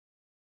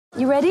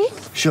You ready?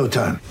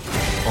 Showtime.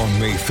 On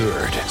May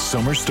 3rd,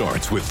 summer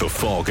starts with The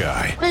Fall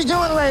Guy. Let's do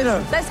it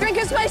later. Let's drink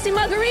a spicy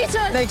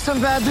margarita. Make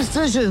some bad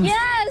decisions.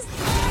 Yes!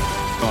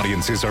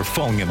 Audiences are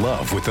falling in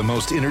love with the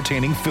most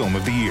entertaining film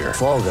of the year.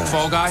 Fall Guy.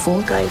 Fall Guy?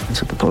 Fall Guy.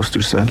 That's what the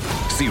poster said.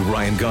 See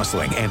Ryan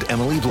Gosling and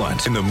Emily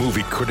Blunt in the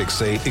movie critics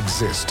say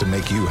exists to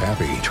make you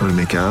happy. Trying to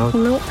make it out?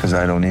 Nope. Because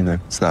I don't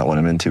either. It's not what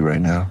I'm into right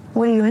now.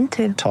 What are you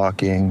into?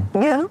 Talking.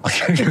 Yeah.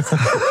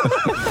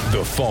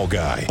 The Fall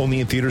Guy.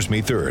 Only in theaters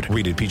May 3rd.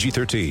 Rated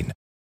PG-13.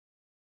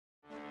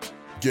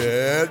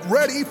 Get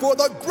ready for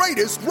the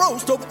greatest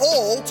roast of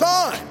all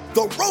time.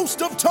 The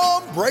Roast of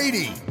Tom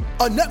Brady.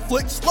 A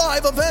Netflix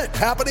live event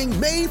happening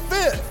May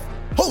 5th.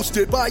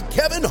 Hosted by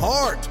Kevin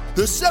Hart.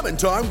 The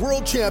 7-time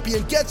world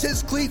champion gets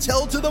his cleats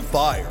held to the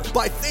fire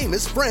by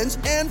famous friends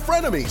and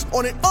frenemies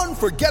on an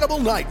unforgettable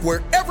night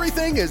where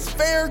everything is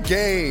fair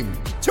game.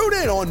 Tune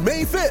in on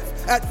May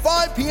 5th at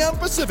 5 p.m.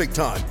 Pacific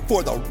time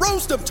for the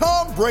Roast of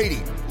Tom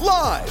Brady.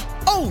 Live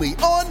only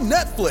on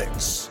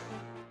Netflix.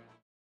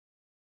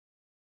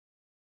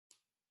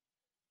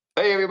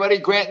 Hey everybody,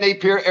 Grant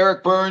Napier,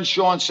 Eric Burns,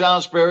 Sean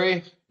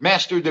Salisbury,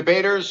 Master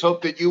Debaters.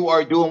 Hope that you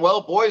are doing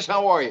well. Boys,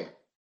 how are you?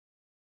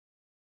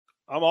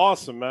 I'm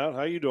awesome, man.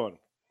 How you doing?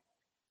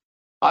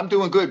 I'm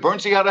doing good.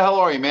 Burnsy, how the hell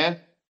are you, man?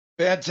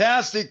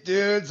 Fantastic,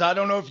 dudes. I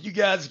don't know if you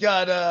guys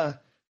got a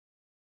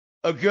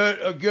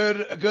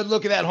good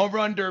look at that home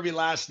run derby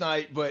last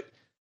night, but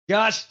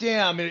gosh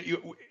damn,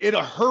 in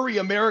a hurry,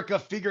 America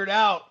figured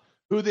out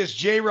who this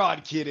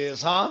J-Rod kid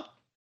is, huh?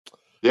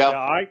 Yeah,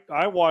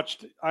 I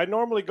watched. I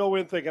normally go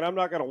in thinking I'm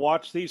not going to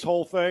watch these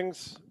whole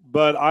things,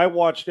 but I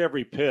watched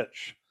every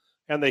pitch.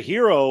 And the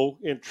hero,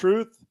 in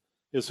truth,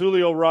 is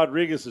Julio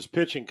Rodriguez's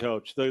pitching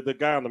coach, the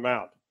guy on the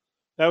mound.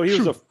 Now he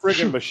was a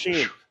friggin'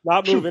 machine,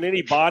 not moving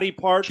any body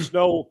parts.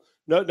 No.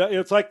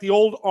 It's like the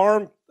old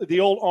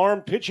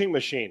arm pitching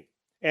machine.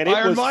 And it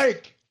Iron was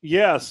Mike.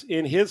 Yes,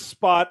 in his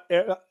spot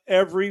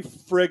every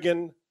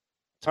friggin'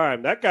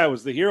 time. That guy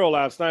was the hero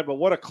last night. But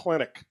what a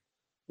clinic!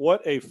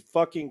 What a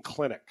fucking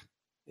clinic!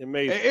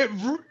 Amazing.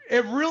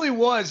 It really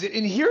was.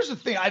 And here's the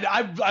thing.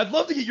 I'd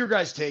love to get your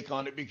guys' take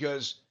on it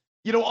because,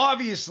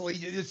 obviously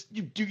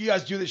you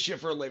guys do this shit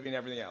for a living and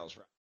everything else,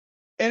 right?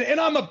 And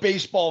I'm a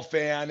baseball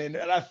fan and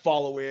I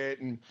follow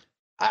it. And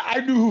I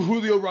knew who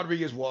Julio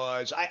Rodriguez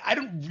was. I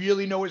don't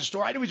really know his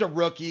story. I knew he's a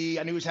rookie.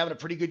 I knew he was having a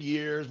pretty good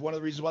year. It's one of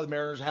the reasons why the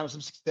Mariners are having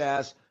some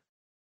success.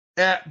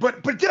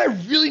 But did I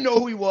really know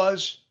who he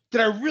was?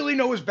 Did I really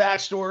know his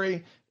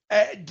backstory?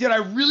 Did I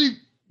really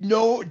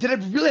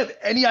have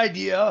any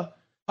idea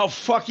how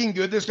fucking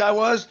good this guy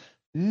was?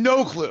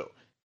 No clue.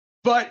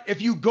 But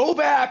if you go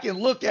back and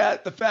look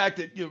at the fact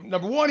that,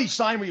 number one, he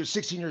signed when he was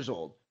 16 years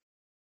old.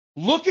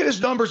 Look at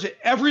his numbers at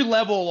every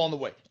level along the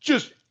way.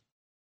 Just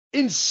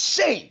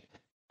insane.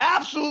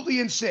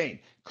 Absolutely insane.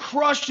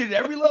 Crushed it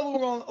at every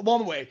level along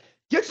the way.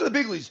 Gets to the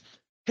big leagues.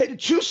 Hitting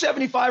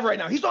 275 right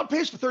now. He's on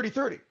pace for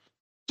 30-30.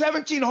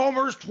 17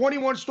 homers,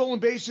 21 stolen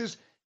bases.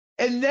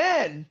 And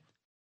then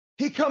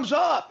he comes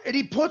up and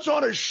he puts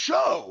on a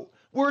show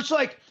where it's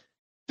like,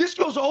 this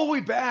goes all the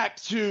way back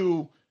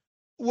to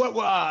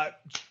what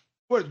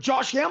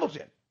Josh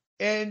Hamilton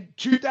in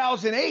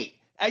 2008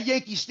 at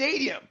Yankee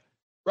Stadium,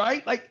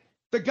 right? Like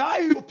the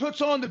guy who puts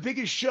on the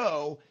biggest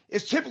show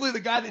is typically the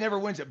guy that never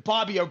wins it.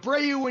 Bobby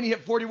Abreu, when he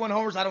hit 41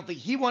 homers, I don't think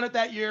he won it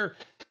that year.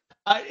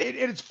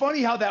 It's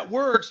funny how that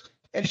works.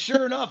 And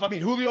sure enough, I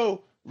mean,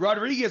 Julio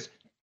Rodriguez,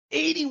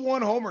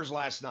 81 homers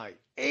last night,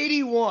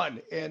 81.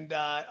 And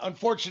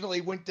unfortunately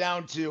went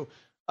down to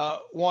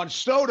Juan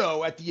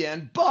Soto at the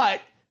end.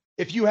 But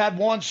if you had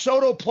Juan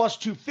Soto plus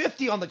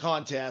 250 on the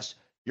contest,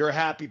 you're a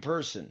happy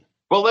person.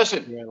 Well,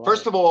 listen,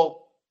 first of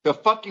all, the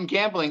fucking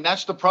gambling,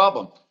 that's the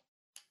problem.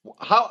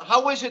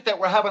 How is it that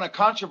we're having a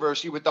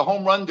controversy with the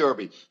home run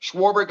derby?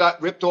 Schwarber got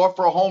ripped off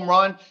for a home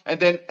run. And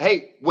then,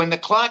 hey, when the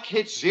clock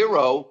hits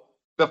zero,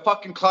 the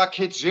fucking clock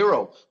hits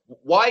zero.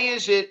 Why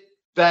is it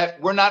that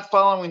we're not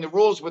following the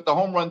rules with the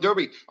home run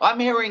derby? I'm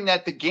hearing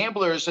that the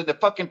gamblers and the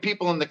fucking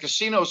people in the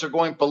casinos are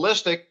going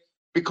ballistic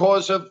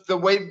because of the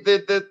way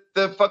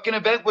the fucking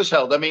event was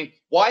held. I mean,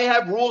 why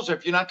have rules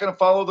if you're not going to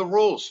follow the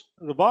rules?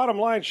 The bottom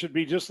line should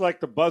be just like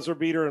the buzzer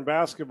beater in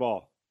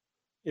basketball.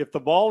 If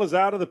the ball is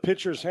out of the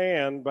pitcher's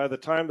hand by the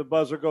time the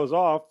buzzer goes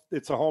off,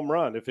 it's a home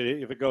run. If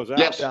it goes out,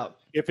 yes.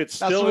 If it's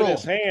still in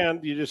his hand,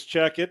 you just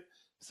check it.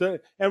 So,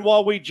 and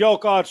while we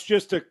joke, it's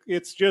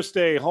just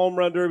a home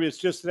run derby, it's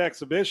just an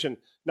exhibition.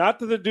 Not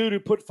to the dude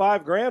who put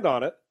 $5,000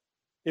 on it.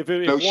 If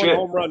one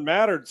home run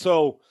mattered,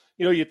 so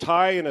you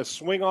tie in a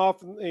swing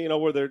off,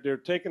 where they're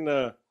taking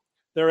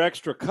their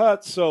extra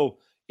cuts. So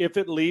if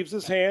it leaves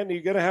his hand,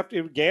 you're gonna have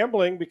to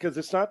gambling because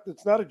it's not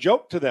a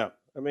joke to them.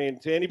 I mean,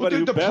 to anybody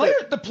who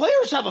the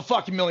players have a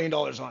fucking $1 million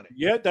on it.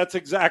 Yeah, that's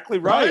exactly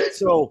right.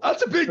 So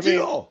that's a big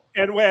deal.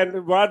 And when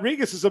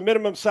Rodriguez is a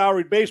minimum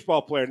salaried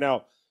baseball player,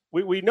 now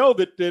we know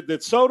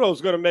that Soto's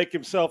going to make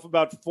himself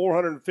about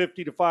 $450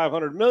 to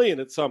 $500 million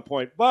at some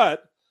point.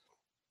 But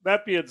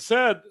that being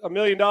said, $1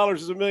 million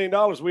is $1 million.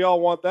 We all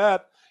want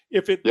that.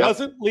 If it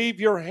doesn't leave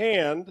your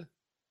hand,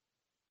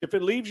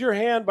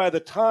 by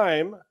the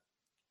time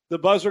the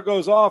buzzer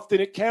goes off,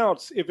 then it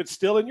counts. If it's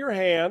still in your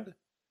hand,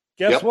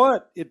 guess Yep.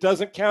 what? It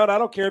doesn't count. I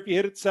don't care if you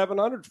hit it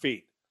 700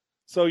 feet.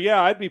 So,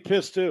 yeah, I'd be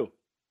pissed too.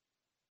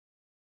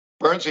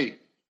 Bernsey,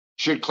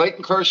 should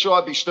Clayton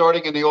Kershaw be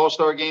starting in the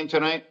All-Star game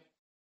tonight?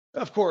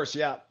 Of course,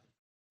 yeah.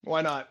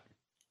 Why not?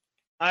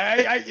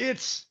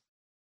 It's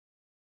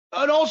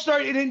an All-Star,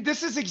 and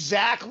this is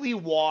exactly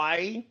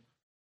why.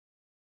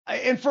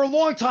 And for a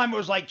long time, it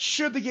was like,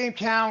 should the game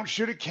count?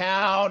 Should it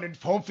count? And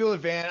home field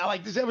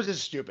advantage. That was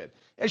just stupid.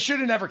 It should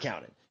have never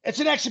counted. It's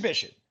an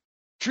exhibition.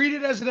 Treat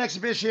it as an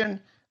exhibition.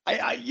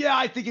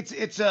 I think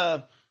it's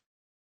not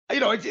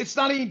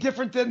any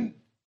different than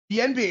the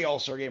NBA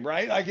All-Star game,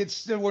 right? Like,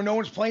 it's where no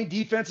one's playing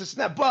defense, it's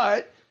not.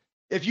 But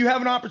if you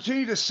have an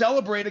opportunity to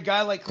celebrate a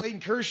guy like Clayton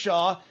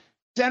Kershaw,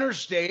 center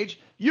stage,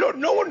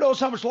 no one knows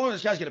how much longer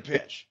this guy's going to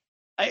pitch.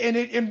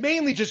 And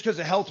mainly just because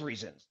of health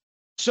reasons.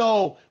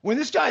 So when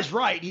this guy's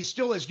right, he's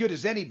still as good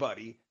as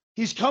anybody.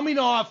 He's coming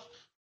off,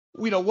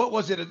 what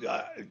was it?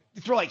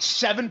 Through like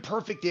 7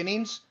 perfect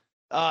innings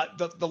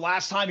the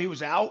last time he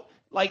was out.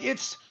 Like,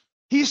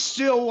 he's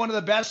still one of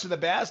the best of the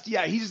best.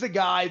 Yeah, he's the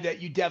guy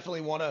that you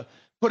definitely want to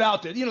put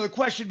out there. The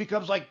question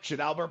becomes like, should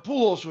Albert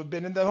Pujols have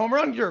been in the home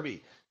run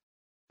derby?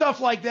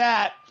 Stuff like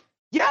that.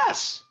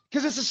 Yes,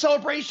 because it's a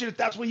celebration if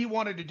that's what he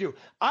wanted to do.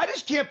 I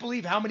just can't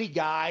believe how many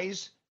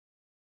guys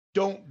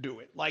don't do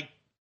it. Like,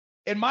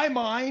 in my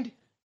mind,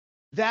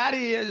 that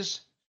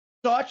is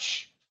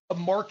such a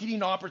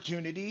marketing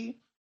opportunity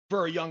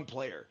for a young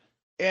player.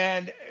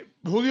 And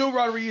Julio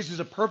Rodriguez is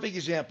a perfect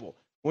example.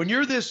 When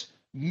you're this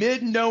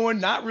mid-knowing,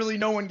 not really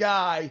knowing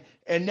guy,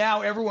 and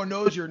now everyone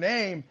knows your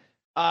name,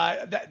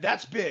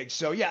 that's big.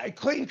 So, yeah,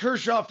 Clayton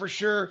Kershaw for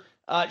sure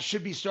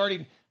should be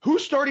starting.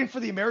 Who's starting for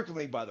the American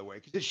League, by the way?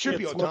 Because it should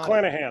be Ohtani.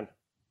 McClanahan.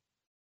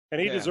 And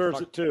he deserves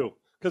it, too.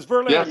 Because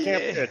Verlander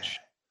can't pitch.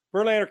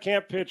 Verlander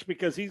can't pitch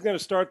because he's going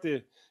to start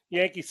the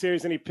Yankee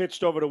series, and he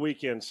pitched over the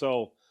weekend.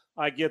 So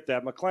I get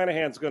that.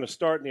 McClanahan's going to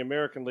start in the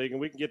American League,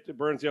 and we can get to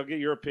Bernsey. I'll get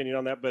your opinion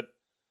on that. But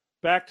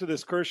back to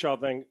this Kershaw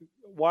thing,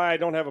 why I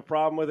don't have a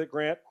problem with it,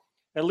 Grant.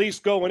 At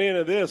least going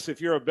into this,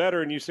 if you're a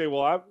bettor and you say,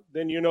 well,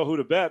 then you know who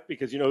to bet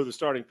because you know who the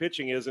starting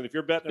pitching is. And if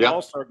you're betting an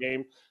All-Star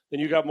game, then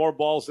you got more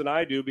balls than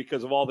I do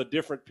because of all the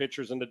different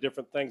pitchers and the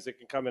different things that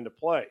can come into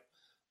play.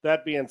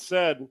 That being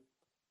said,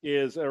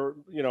 is, at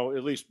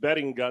least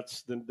betting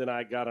guts than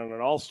I got on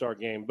an All-Star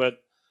game.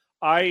 But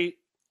I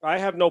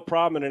have no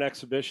problem in an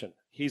exhibition.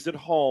 He's at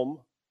home.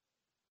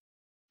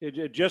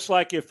 Just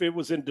like if it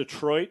was in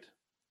Detroit,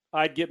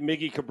 I'd get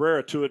Miggy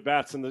Cabrera 2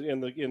 at-bats in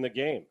the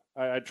game.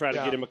 I'd try to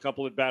get him a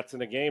couple at-bats in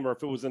the game. Or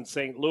if it was in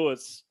St.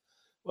 Louis,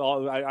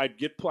 well,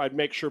 I'd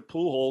make sure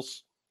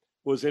Pujols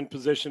was in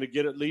position to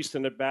get at least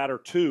an at-bat or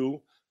 2.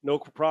 No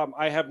problem.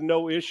 I have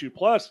no issue.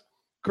 Plus,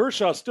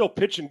 Kershaw's still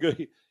pitching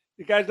good.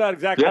 The guy's not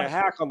exactly a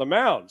hack on the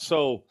mound.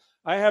 So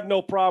I have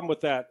no problem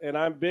with that, and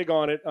I'm big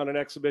on it on an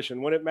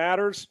exhibition. When it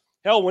matters,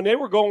 hell, when they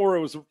were going where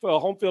it was a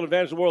home field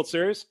advantage of the World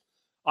Series,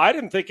 I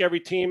didn't think every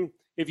team,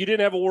 if you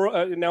didn't have a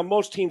World now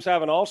most teams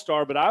have an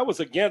All-Star, but I was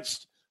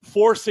against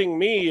forcing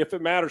me, if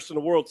it matters to the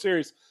World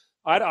Series,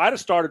 I'd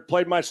have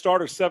played my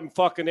starter 7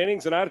 fucking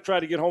innings, and I'd have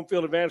tried to get home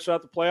field advantage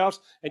throughout the playoffs.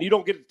 And you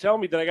don't get to tell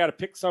me that I got to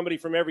pick somebody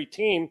from every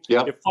team.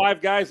 Yep. If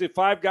five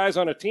guys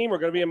on a team are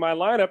going to be in my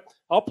lineup,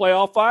 I'll play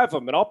all 5 of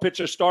them, and I'll pitch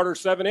a starter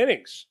 7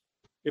 innings.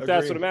 If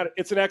that's what it matters.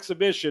 It's an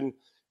exhibition.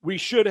 We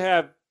should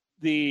have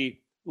the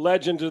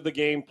legends of the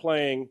game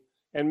playing,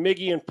 and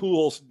Miggy and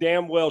Pujols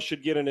damn well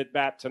should get an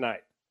at-bat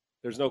tonight.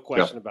 There's no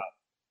question about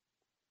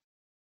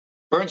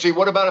it. Bernsey,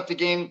 what about if the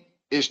game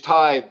is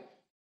tied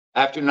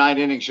after 9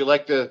 innings? You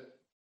like the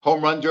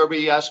home run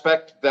derby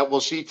aspect that we'll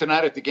see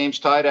tonight if the game's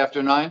tied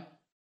after 9?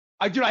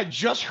 I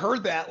just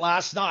heard that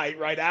last night,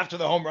 right after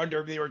the home run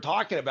derby. They were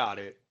talking about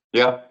it.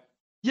 Yeah.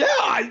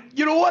 Yeah,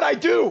 you know what? I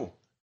do.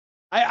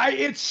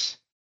 It's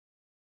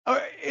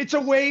a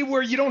way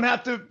where you don't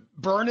have to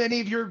burn any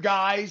of your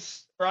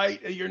guys,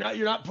 right? You're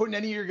not putting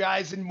any of your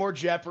guys in more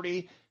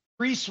jeopardy.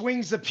 3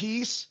 swings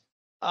apiece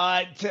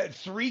to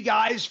 3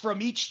 guys from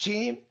each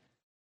team.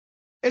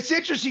 It's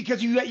interesting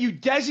because you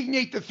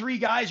designate the 3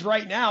 guys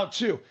right now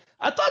too.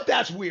 I thought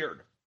that's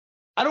weird.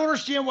 I don't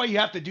understand why you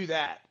have to do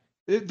that.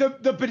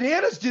 The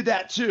Bananas did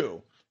that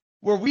too,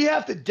 where we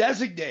have to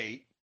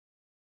designate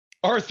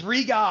our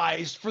 3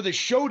 guys for the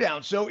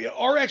showdown. So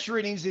our extra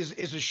innings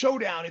is a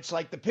showdown. It's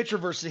like the pitcher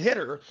versus the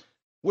hitter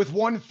with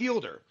 1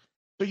 fielder.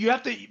 So you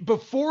have to,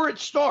 before it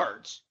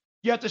starts,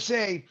 you have to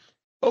say,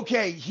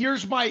 okay,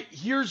 here's going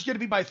to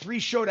be my 3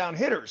 showdown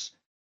hitters.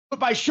 But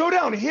by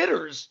showdown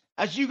hitters,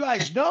 as you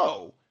guys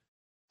know,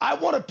 I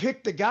want to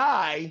pick the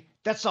guy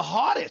that's the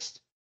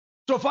hottest.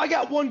 So if I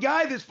got one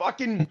guy that's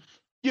fucking,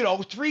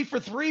 3 for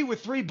 3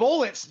 with 3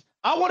 bullets,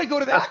 I want to go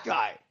to that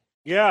guy.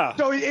 Yeah.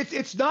 So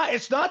it's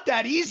not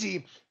that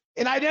easy.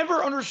 And I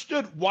never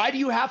understood, why do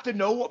you have to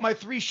know what my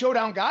 3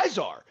 showdown guys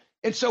are?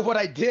 And so what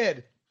I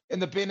did,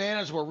 and the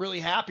Bananas were really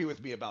happy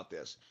with me about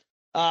this,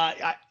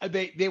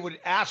 they would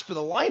ask for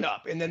the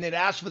lineup, and then they'd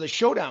ask for the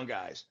showdown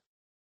guys.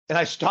 And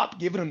I stopped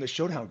giving them the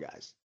showdown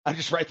guys. I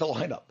just write the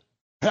lineup.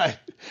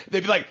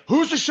 They'd be like,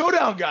 who's the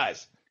showdown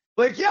guys?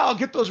 Like, yeah, I'll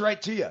get those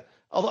right to you.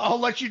 I'll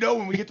let you know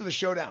when we get to the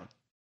showdown.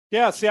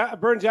 Yeah, see,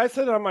 Burnsy, I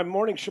said it on my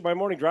morning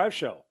drive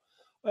show.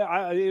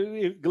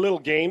 A little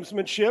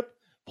gamesmanship.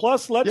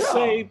 Plus, let's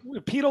say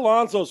Pete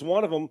Alonso's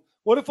one of them.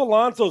 What if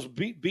Alonso's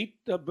beat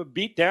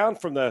down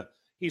from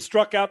he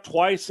struck out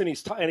twice and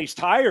he's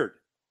tired?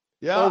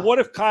 Yeah. Or what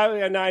if Kyle,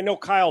 and I know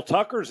Kyle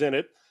Tucker's in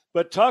it,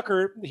 but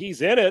Tucker,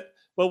 he's in it.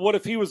 But what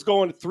if he was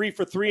going 3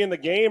 for 3 in the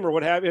game or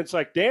what have you? It's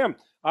like, damn,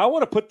 I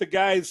want to put the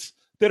guys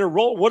that are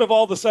roll. What if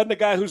all of a sudden a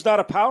guy who's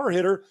not a power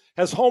hitter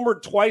has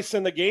homered twice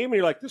in the game and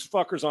you're like, this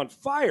fucker's on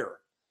fire.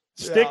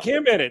 Stick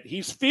him in it.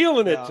 He's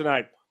feeling it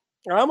tonight.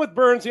 I'm with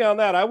Burnsy on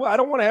that. I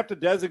don't want to have to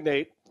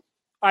designate.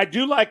 I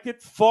do like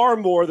it far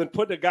more than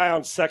putting a guy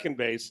on second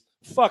base.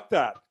 Fuck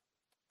that.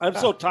 I'm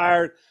so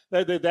tired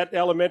that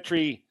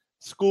elementary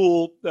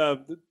school,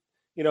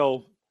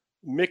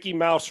 Mickey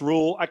Mouse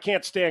rule. I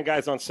can't stand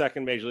guys on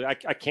second major league.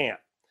 I can't.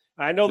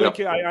 I know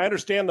I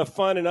understand the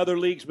fun in other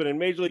leagues, but in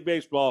Major League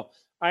Baseball,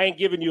 I ain't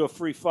giving you a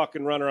free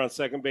fucking runner on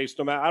second base.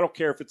 No matter. I don't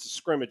care if it's a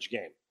scrimmage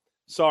game.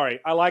 Sorry.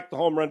 I like the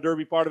home run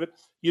derby part of it.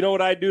 You know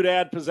what I do to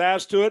add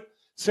pizzazz to it?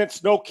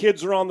 Since no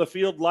kids are on the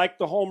field like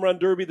the home run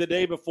derby the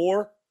day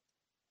before,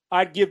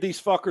 I'd give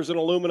these fuckers an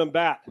aluminum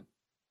bat.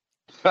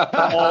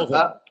 All of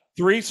them.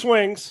 3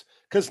 swings.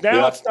 Because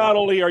now it's not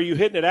only are you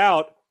hitting it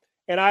out,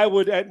 and I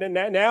would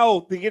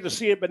now they get to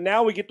see it, but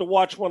now we get to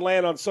watch one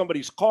land on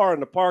somebody's car in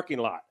the parking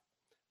lot.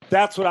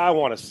 That's what I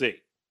want to see.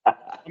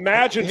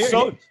 Imagine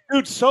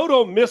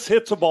Soto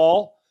mishits a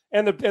ball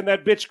and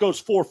that bitch goes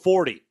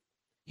 440.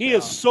 He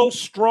is so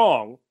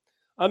strong.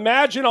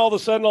 Imagine all of a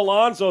sudden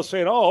Alonso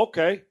saying, "Oh,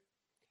 okay,"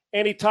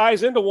 and he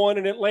ties into one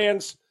and it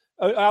lands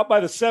out by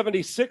the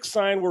 76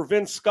 sign where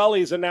Vince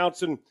Scully's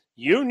announcing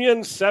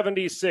Union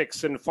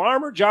 76 and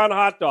Farmer John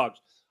hot dogs.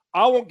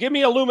 Give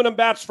me aluminum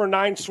bats for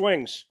 9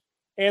 swings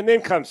and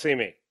then come see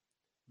me.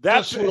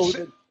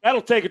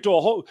 That'll take it to a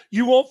whole.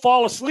 You won't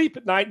fall asleep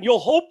at night and you'll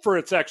hope for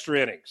its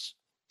extra innings.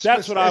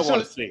 That's what I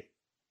want to see.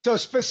 So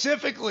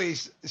specifically,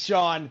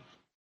 Sean,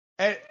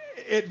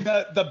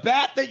 the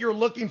bat that you're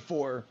looking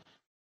for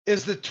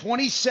is the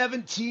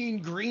 2017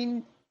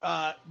 Green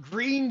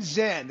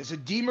Zen. It's a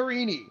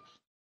DeMarini.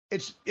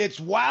 It's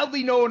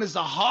wildly known as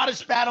the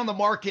hottest bat on the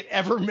market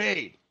ever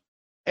made.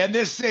 And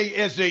this thing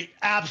is an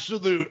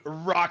absolute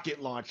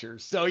rocket launcher.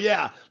 So,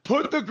 yeah,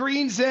 put the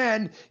Green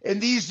Zen in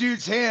these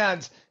dudes'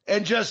 hands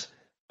and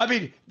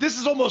this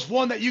is almost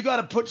one that you got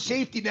to put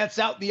safety nets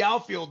out in the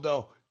outfield,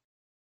 though.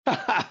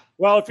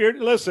 Well,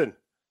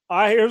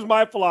 here's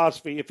my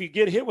philosophy. If you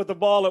get hit with the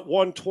ball at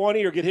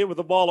 120 or get hit with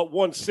the ball at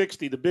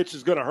 160, the bitch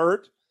is going to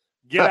hurt.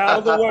 Get out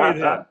of the way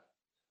then.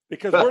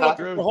 Because we're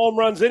looking for home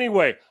runs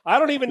anyway. I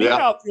don't even need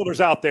outfielders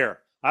out there.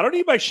 I don't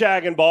need my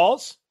shagging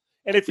balls.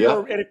 And if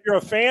you're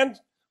a fan,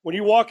 when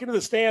you walk into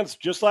the stands,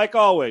 just like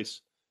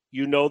always,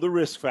 you know the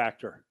risk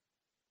factor.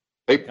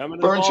 Hey, coming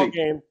to the ball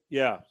game.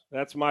 Yeah,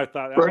 that's my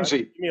thought.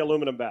 Burnsy, give me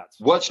aluminum bats.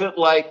 What's it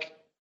like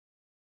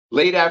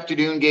late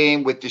afternoon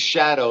game with the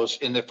shadows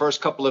in the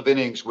first couple of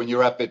innings when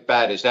you're up at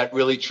bat? Is that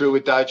really true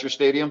at Dodger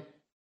Stadium?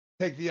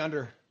 Take the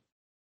under.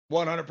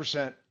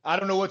 100%. I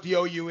don't know what the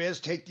OU is.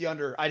 Take the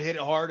under. I'd hit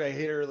it hard. I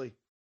hit it early.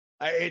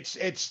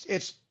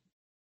 It's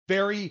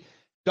very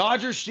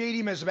Dodger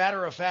Stadium. As a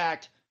matter of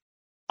fact,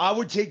 I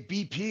would take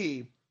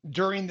BP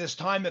during this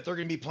time that they're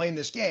going to be playing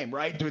this game,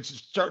 right? It's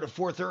starting at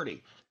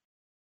 4:30.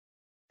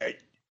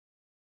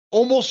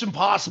 Almost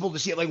impossible to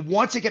see it. Like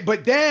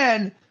but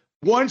then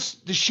once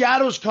the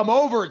shadows come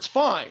over, it's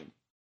fine.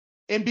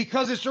 And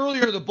because it's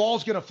earlier, the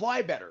ball's going to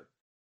fly better.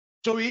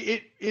 So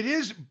it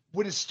is,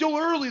 when it's still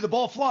early, the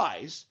ball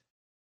flies.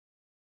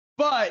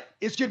 But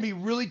it's going to be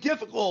really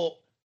difficult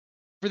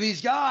for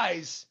these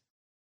guys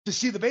to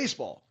see the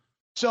baseball.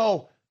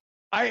 So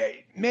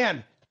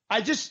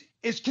it's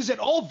because it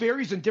all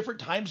varies in different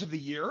times of the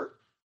year,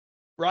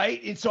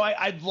 right? And so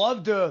I'd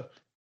love to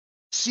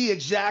see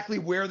exactly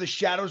where the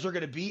shadows are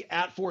going to be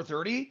at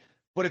 4:30.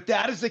 But if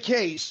that is the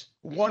case,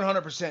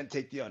 100%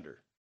 take the under.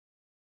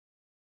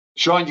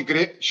 Sean,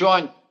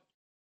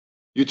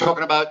 you're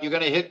talking about you're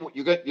going to hit.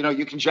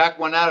 You can jack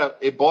one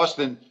out in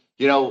Boston.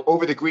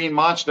 Over the Green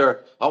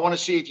Monster. I want to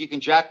see if you can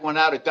jack one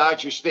out at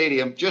Dodger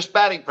Stadium. Just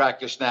batting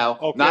practice now,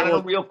 not in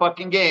a real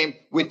fucking game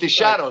with the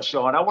shadows,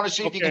 Sean. I want to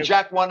see if you can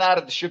jack one out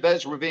of the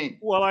Chavez Ravine.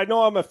 Well, I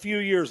know I'm a few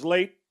years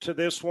late to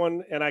this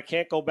one, and I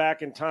can't go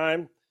back in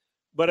time.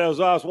 But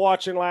as I was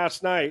watching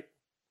last night,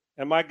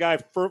 and my guy,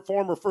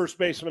 former first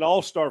baseman,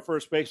 all-star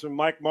first baseman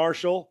Mike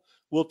Marshall,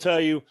 will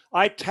tell you,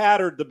 I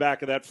tattered the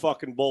back of that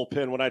fucking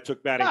bullpen when I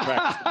took batting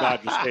practice at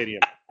Dodger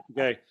Stadium.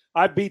 Okay.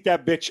 I beat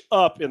that bitch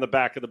up in the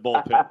back of the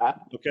bullpen,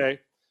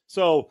 okay?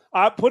 So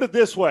I put it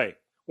this way.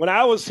 When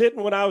I was at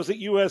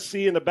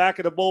USC in the back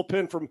of the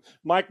bullpen from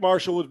Mike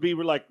Marshall would be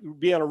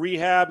on a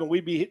rehab and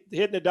we'd be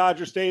hitting at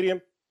Dodger Stadium.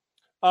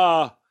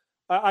 I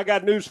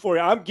got news for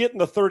you. I'm getting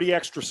the 30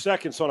 extra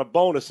seconds on a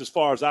bonus as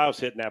far as I was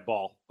hitting that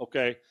ball,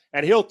 okay?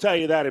 And he'll tell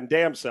you that in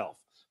damn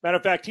self. Matter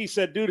of fact, he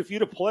said, dude, if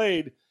you'd have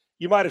played,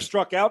 you might have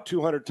struck out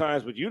 200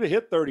 times, but you'd have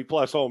hit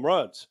 30-plus home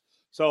runs.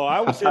 So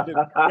I was hitting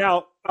it.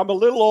 Now, I'm a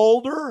little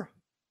older,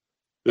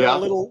 Yeah. a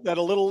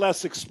little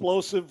less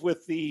explosive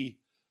with the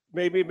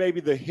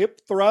maybe the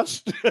hip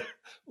thrust.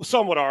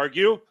 Some would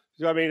argue.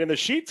 I mean, in the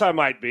sheets I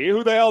might be.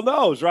 Who the hell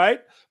knows, right?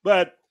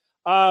 But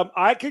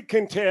I could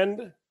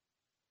contend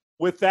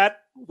with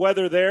that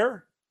weather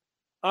there.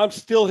 I'm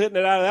still hitting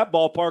it out of that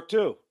ballpark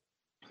too.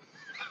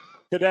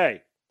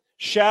 Today.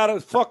 Shadow,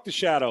 fuck the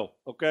shadow,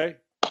 okay?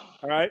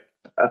 All right?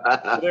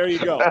 So there you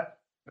go.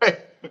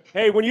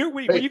 Hey, when you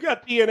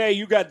got DNA,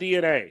 you got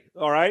DNA,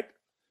 all right?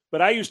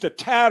 But I used to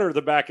tatter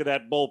the back of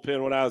that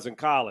bullpen when I was in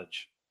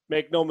college.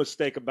 Make no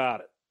mistake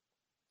about it.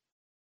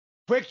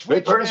 Quick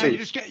twitch, man.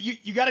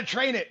 You got to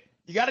train it.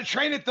 You got to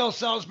train it, though,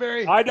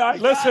 Salisbury.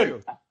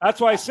 Listen, that's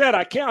why I said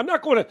I can't. I'm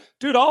not going to –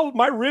 dude, all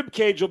my rib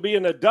cage will be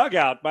in the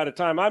dugout by the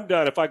time I'm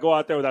done if I go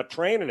out there without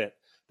training it.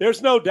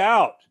 There's no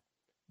doubt.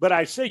 But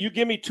I say you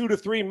give me 2 to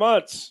 3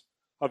 months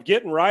of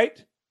getting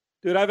right.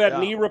 Dude, I've had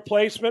knee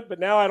replacement, but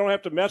now I don't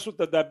have to mess with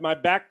my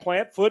back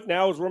plant foot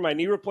now is where my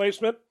knee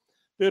replacement.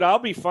 Dude, I'll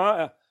be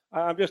fine.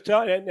 I'm just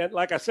telling you, and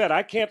like I said,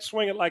 I can't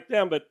swing it like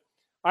them, but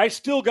I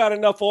still got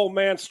enough old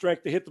man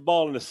strength to hit the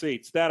ball in the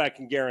seats. That I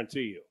can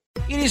guarantee you.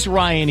 It is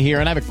Ryan here,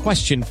 and I have a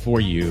question for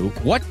you.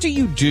 What do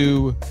you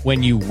do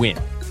when you win?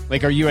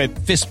 Like, are you a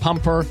fist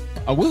pumper,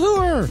 a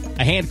woohooer,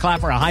 a hand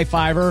clapper, a high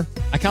fiver?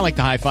 I kind of like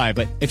the high five,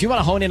 but if you want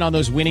to hone in on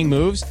those winning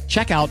moves,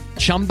 check out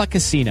Chumba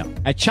Casino.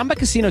 At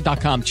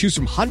ChumbaCasino.com, choose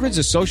from hundreds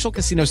of social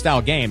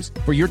casino-style games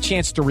for your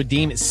chance to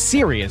redeem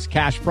serious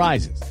cash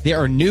prizes. There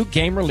are new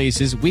game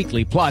releases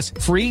weekly, plus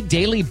free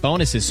daily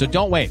bonuses, so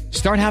don't wait.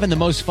 Start having the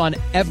most fun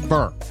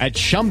ever at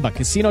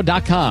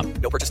ChumbaCasino.com.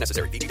 No purchase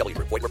necessary. VGW.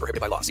 Void where prohibited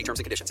by law. See terms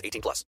and conditions.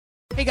 18+.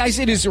 Hey guys,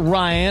 it is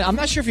Ryan. I'm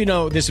not sure if you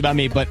know this about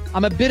me, but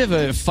I'm a bit of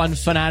a fun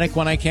fanatic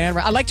when I can.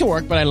 I like to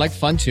work, but I like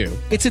fun too.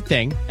 It's a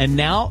thing. And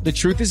now the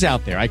truth is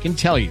out there. I can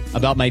tell you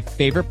about my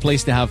favorite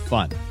place to have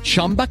fun.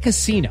 Chumba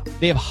Casino.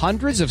 They have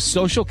hundreds of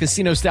social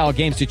casino style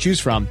games to choose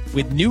from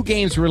with new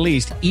games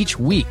released each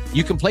week.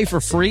 You can play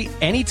for free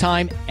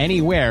anytime,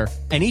 anywhere.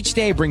 And each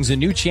day brings a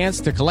new chance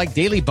to collect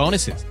daily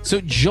bonuses. So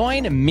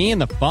join me in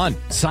the fun.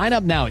 Sign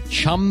up now at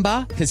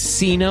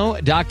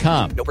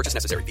ChumbaCasino.com. No purchase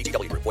necessary.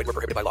 VGW. Void where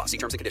prohibited by law. See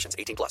terms and conditions.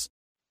 18+.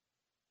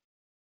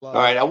 All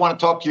right, I want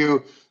to talk to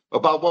you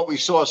about what we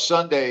saw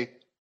Sunday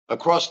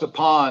across the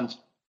pond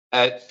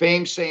at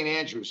famed St.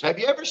 Andrews. Have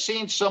you ever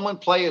seen someone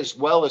play as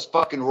well as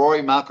fucking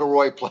Rory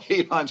McIlroy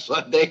played on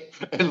Sunday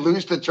and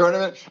lose the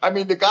tournament? I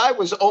mean, the guy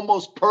was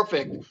almost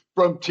perfect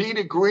from tee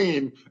to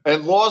green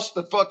and lost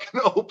the fucking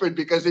Open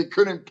because he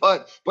couldn't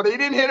putt. But he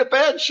didn't hit a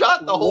bad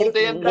shot the whole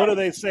damn day. What do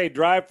they say?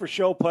 Drive for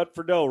show, putt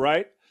for dough,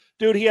 right?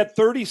 Dude, he had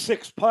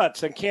 36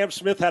 putts and Cam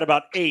Smith had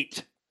about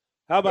 8.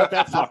 How about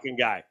that fucking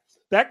guy?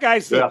 That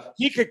guy's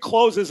he could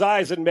close his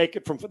eyes and make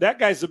it from. That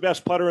guy's the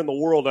best putter in the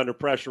world under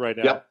pressure right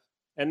now. Yep.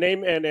 And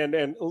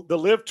the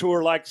Live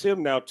Tour likes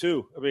him now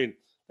too. I mean,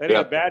 that ain't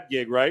a bad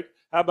gig, right?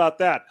 How about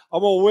that?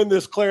 I'm gonna win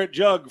this claret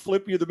jug,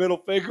 flip you the middle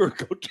finger, and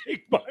go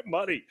take my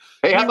money.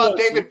 Hey, how about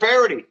David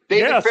Feherty?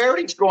 David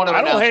Feherty's going to.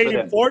 I don't hate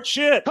him for it.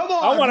 Shit. Come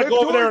on, I want to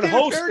go over there and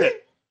host Feherty?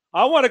 it.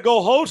 I want to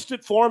go host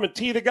it for him and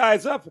tee the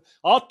guys up.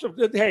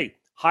 Hey,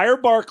 hire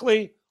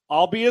Barkley.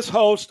 I'll be his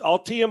host. I'll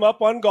tee him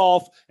up on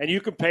golf, and you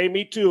can pay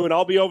me too, and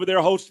I'll be over there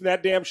hosting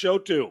that damn show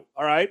too.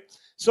 All right?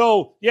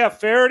 So, yeah,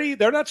 Feherty,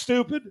 they're not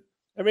stupid.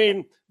 I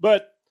mean,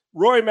 but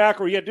Rory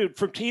McIlroy, dude,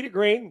 from tee to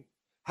green,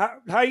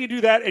 how you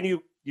do that and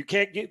you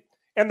can't get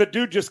 – and the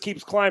dude just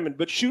keeps climbing.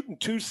 But shooting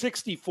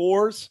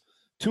 264s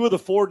 2 of the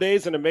 4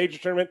 days in a major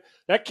tournament,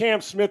 that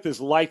Cam Smith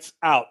is lights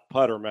out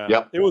putter, man.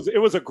 Yep. It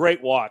was a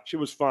great watch. It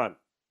was fun.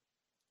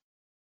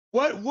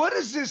 What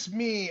does this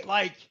mean?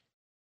 Like,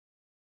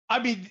 I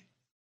mean –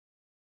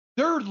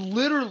 they're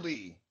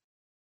literally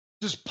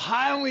just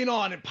piling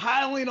on and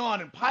piling on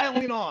and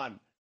piling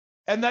on.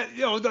 And that,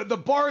 you know, the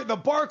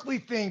Barkley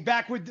thing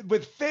back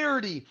with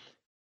Feherty,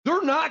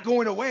 they're not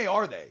going away,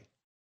 are they?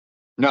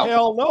 No.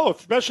 Hell no,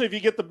 especially if you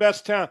get the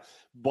best talent.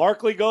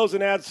 Barkley goes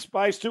and adds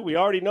spice to it. We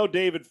already know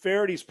David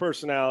Feherty's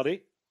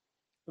personality.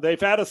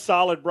 They've had a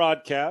solid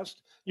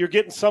broadcast. You're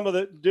getting some of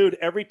the – dude,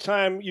 every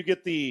time you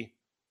get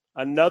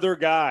another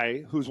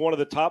guy who's one of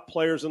the top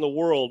players in the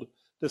world –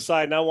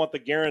 deciding I want the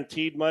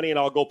guaranteed money and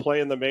I'll go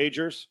play in the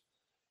majors.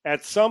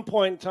 At some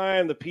point in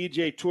time, the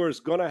PGA Tour is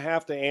going to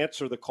have to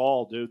answer the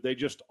call, dude. They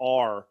just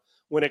are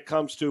when it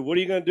comes to what are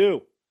you going to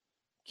do?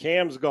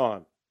 Cam's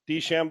gone.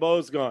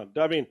 DeChambeau's gone.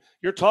 I mean,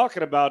 you're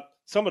talking about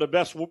some of the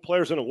best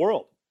players in the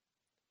world.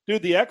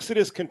 Dude, the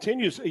exodus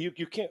continues.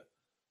 You can't.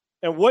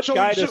 And what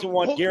guy doesn't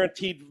want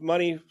guaranteed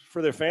money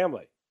for their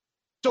family?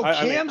 So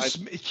Cam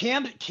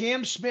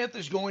Smith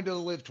is going to the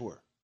Live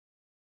Tour.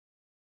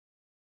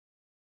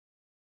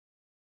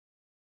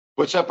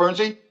 What's up,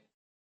 Bernsey?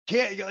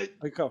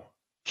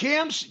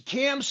 Cam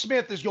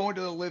Smith is going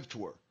to the Live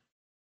Tour.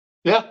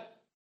 Yeah.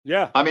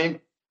 Yeah. I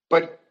mean,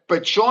 but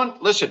Sean,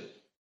 listen,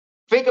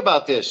 think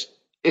about this.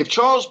 If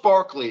Charles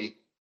Barkley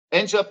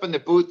ends up in the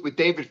booth with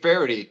David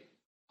Feherty,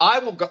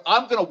 I'm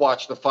going to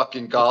watch the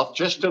fucking golf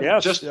just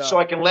so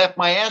I can laugh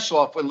my ass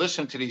off and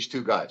listen to these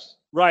two guys.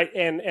 Right.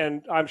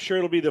 And I'm sure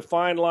it'll be the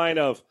fine line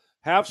of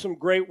have some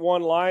great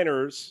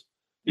one-liners,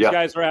 These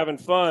guys are having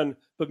fun,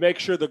 but make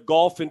sure the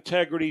golf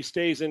integrity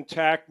stays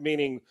intact,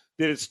 meaning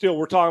that it's still,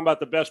 we're talking about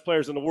the best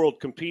players in the world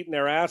competing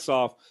their ass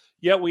off,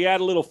 yet we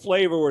add a little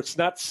flavor where it's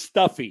not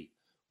stuffy,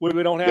 where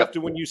we don't have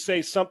to, when you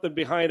say something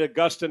behind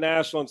Augusta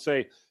National and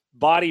say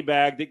body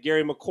bag, that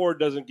Gary McCord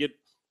doesn't get,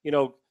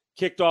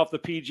 kicked off the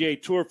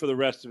PGA Tour for the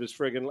rest of his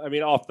from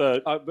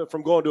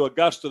going to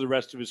Augusta the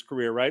rest of his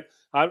career, right?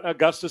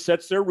 Augusta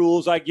sets their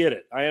rules. I get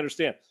it. I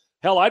understand.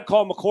 Hell, I'd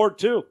call McCord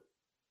too.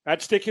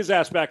 I'd stick his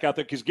ass back out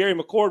there because Gary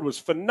McCord was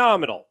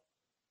phenomenal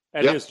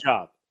at his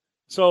job.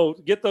 So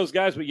get those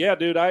guys. But yeah,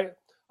 dude,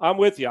 I'm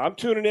with you. I'm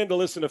tuning in to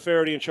listen to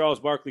Faraday and Charles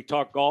Barkley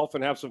talk golf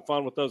and have some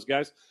fun with those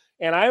guys.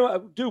 And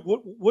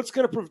what's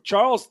going to prove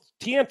Charles?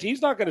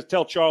 TNT's not going to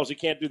tell Charles he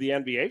can't do the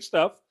NBA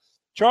stuff.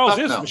 Charles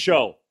is the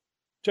show.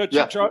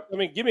 I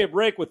mean, give me a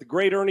break with the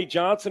great Ernie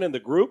Johnson and the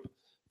group.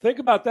 Think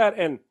about that.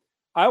 And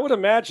I would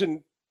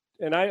imagine,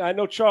 and I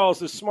know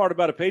Charles is smart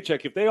about a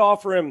paycheck. If they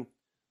offer him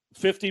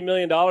 $50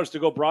 million to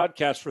go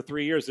broadcast for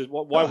 3 years,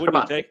 why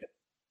wouldn't he take it?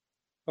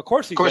 Of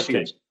course he's going to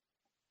take it.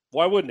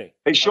 Why wouldn't he?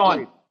 Hey,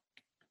 Sean,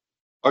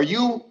 are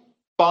you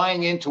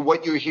buying into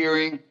what you're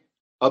hearing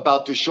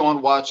about Deshaun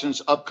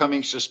Watson's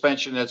upcoming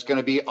suspension that's going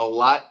to be a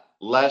lot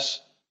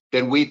less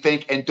than we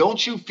think? And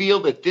don't you feel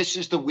that this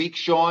is the week,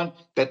 Sean,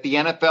 that the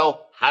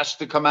NFL has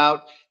to come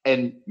out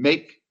and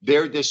make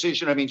their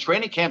decision? I mean,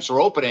 training camps are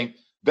opening.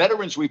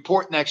 Veterans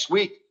report next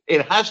week.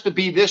 It has to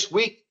be this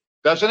week,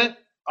 doesn't it?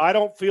 I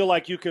don't feel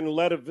like you can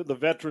let the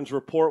veterans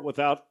report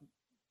without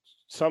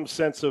some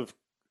sense of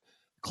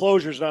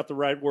closure is not the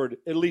right word.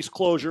 At least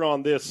closure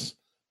on this,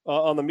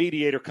 on the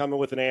mediator coming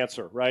with an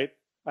answer, right?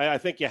 I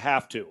think you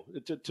have to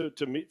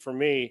me, for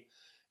me.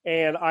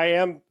 And I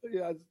am,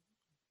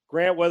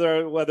 Grant,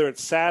 whether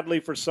it's sadly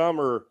for some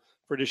or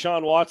for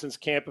Deshaun Watson's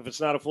camp, if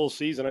it's not a full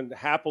season, and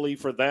happily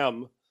for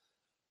them.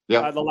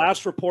 Yeah. The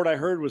last report I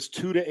heard was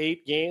 2 to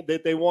 8 games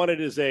that they wanted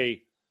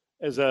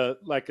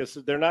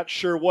they're not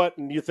sure what,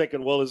 and you're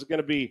thinking, well, is it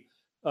going to be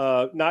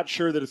not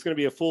sure that it's going to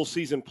be a full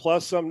season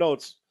plus some? No,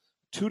 it's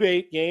 2 to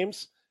 8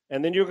 games,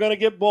 and then you're going to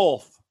get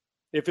both.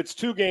 If it's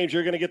 2 games,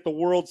 you're going to get the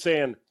world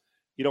saying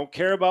you don't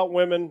care about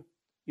women,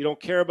 you don't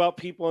care about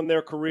people in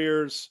their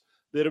careers,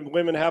 that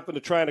women happen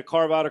to try to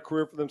carve out a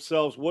career for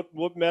themselves.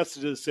 What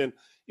message is in?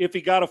 If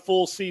he got a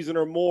full season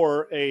or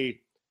more,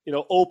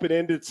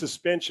 open-ended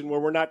suspension where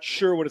we're not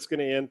sure what it's going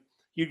to end,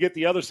 you get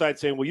the other side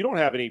saying, well, you don't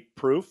have any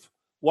proof.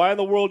 Why in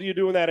the world are you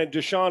doing that? And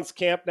Deshaun's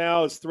camp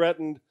now is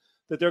threatened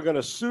that they're going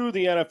to sue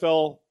the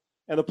NFL,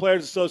 and the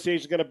Players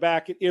Association is going to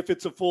back it if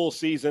it's a full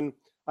season.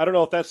 I don't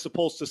know if that's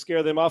supposed to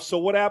scare them off. So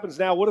what happens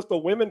now? What if the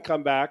women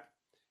come back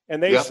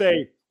and they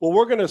say, well,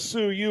 we're going to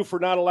sue you for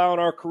not allowing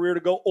our career to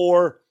go,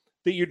 or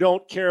that you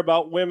don't care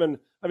about women?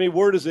 I mean,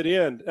 where does it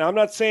end? And I'm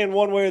not saying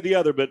one way or the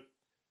other, but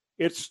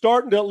it's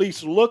starting to at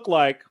least look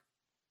like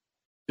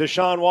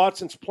Deshaun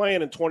Watson's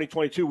playing in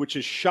 2022, which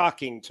is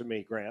shocking to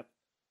me, Grant.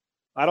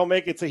 I don't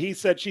make it a he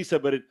said, she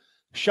said, but it's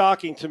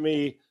shocking to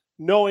me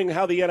knowing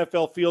how the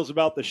NFL feels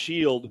about the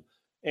Shield.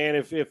 And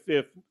if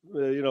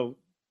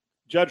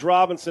Judge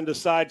Robinson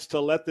decides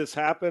to let this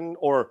happen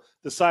or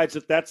decides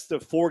that that's the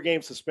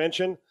 4-game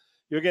suspension,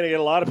 you're going to get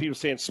a lot of people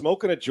saying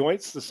smoking a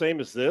joint's the same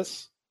as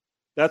this.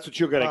 That's what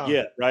you're going to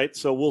get, right?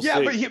 So we'll see.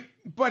 Yeah,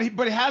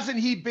 but hasn't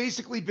he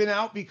basically been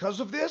out because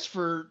of this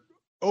for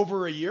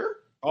over a year?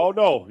 Oh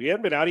no, he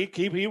hadn't been out.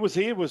 He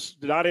was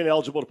not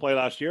ineligible to play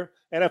last year.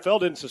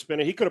 NFL didn't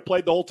suspend him. He could have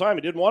played the whole time.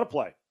 He didn't want to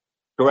play.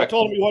 Correct. I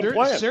told him he wasn't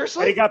playing.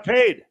 Seriously? And he got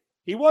paid.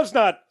 He was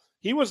not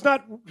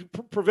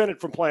prevented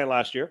from playing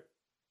last year.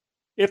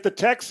 If the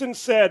Texans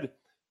said,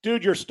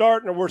 dude, you're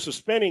starting or we're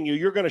suspending you,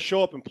 you're going to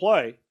show up and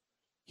play,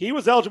 he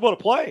was eligible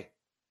to play.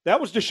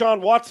 That was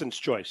Deshaun Watson's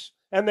choice.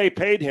 And they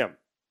paid him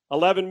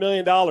 $11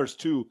 million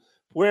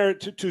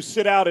to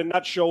sit out and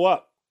not show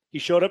up. He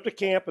showed up to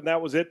camp, and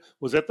that was it.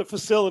 Was at the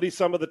facility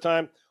some of the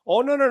time.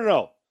 Oh,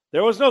 no.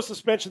 There was no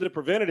suspension that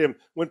prevented him.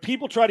 When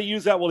people try to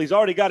use that, well, he's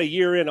already got a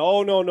year in.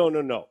 Oh,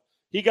 no.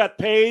 He got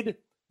paid.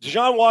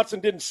 Deshaun Watson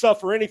didn't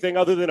suffer anything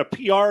other than a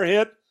PR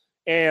hit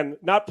and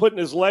not putting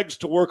his legs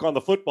to work on the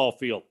football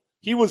field.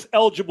 He was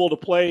eligible to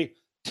play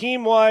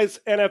team-wise,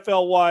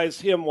 NFL-wise,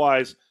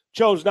 him-wise.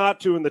 Chose not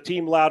to, and the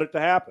team allowed it to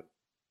happen.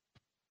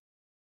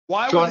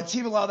 Why would the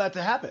team allow that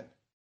to happen?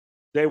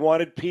 They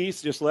wanted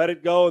peace, just let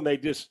it go, and they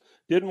just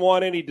didn't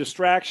want any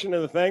distraction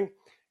of the thing.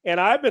 And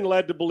I've been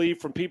led to believe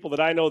from people that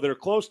I know that are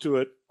close to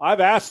it, I've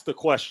asked the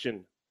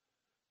question,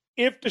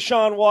 if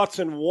Deshaun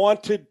Watson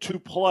wanted to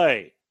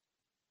play,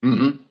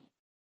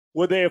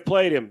 would they have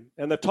played him?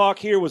 And the talk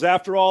here was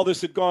after all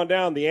this had gone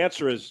down, the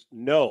answer is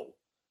no.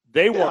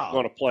 They weren't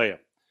going to play him.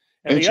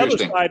 And the other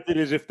side that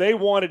is if they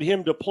wanted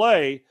him to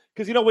play,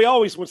 because, we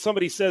always, when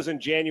somebody says in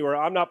January,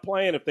 I'm not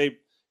playing if they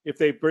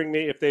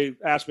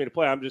ask me to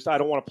play, I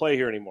don't want to play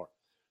here anymore.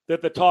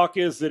 That the talk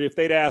is that if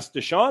they'd asked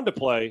Deshaun to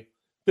play,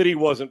 that he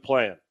wasn't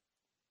playing.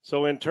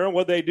 So in turn,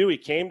 what they do, he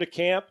came to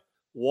camp,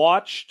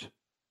 watched,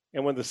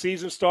 and when the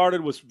season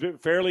started was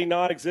fairly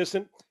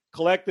non-existent,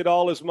 collected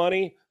all his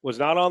money, was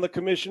not on the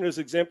commissioner's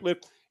exempt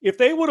list. if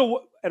they would have,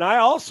 and I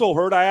also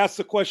heard, I asked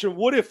the question,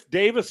 what if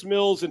Davis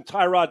Mills and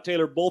Tyrod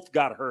Taylor both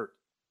got hurt?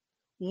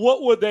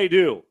 What would they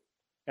do?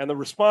 And the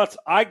response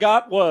I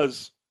got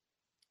was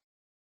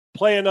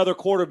play another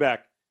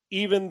quarterback.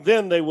 Even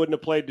then, they wouldn't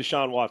have played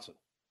Deshaun Watson,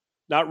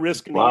 not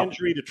risking the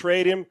injury to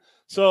trade him.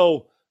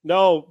 So,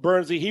 no,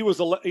 Bernsey, he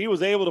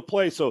was able to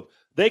play. So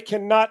they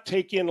cannot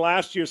take in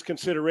last year's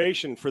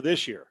consideration for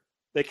this year.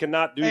 They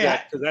cannot do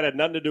that because that had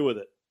nothing to do with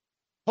it.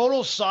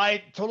 Total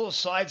side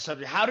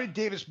subject. How did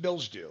Davis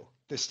Mills do,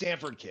 the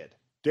Stanford kid?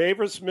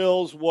 Davis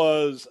Mills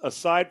was,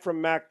 aside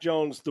from Mac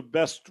Jones, the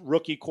best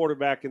rookie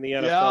quarterback in the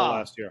NFL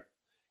last year.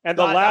 And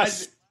the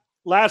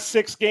last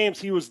 6 games,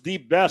 he was the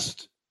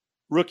best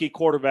rookie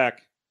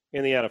quarterback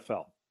in the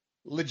NFL.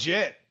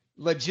 Legit.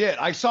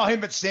 I saw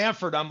him at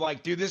Stanford. I'm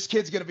like, dude, this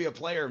kid's going to be a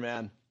player,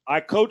 man. I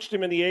coached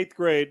him in the 8th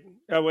grade.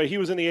 He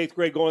was in the 8th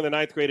grade going to the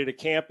 9th grade at a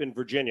camp in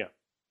Virginia.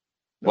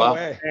 No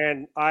way.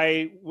 And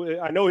I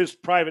know his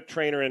private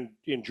trainer in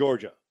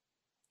Georgia.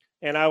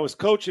 And I was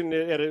coaching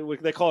at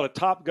they call it a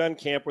Top Gun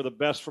camp where the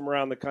best from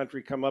around the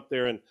country come up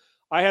there. And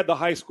I had the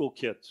high school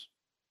kids.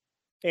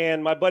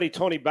 And my buddy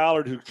Tony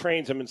Ballard, who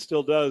trains him and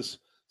still does,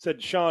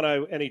 said, Sean,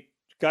 and he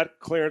got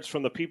clearance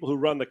from the people who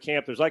run the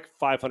camp. There's like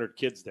 500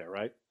 kids there,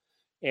 right?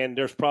 And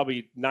there's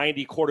probably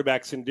 90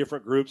 quarterbacks in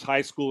different groups,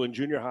 high school and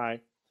junior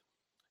high.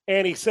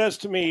 And he says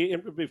to me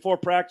before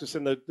practice,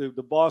 and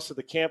the boss of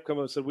the camp come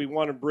up and said, we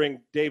want to bring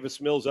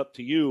Davis Mills up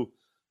to you,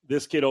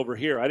 this kid over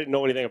here. I didn't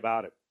know anything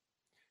about him.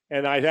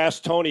 And I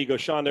asked Tony, he goes,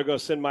 Sean, they're going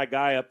to send my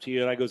guy up to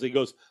you. And he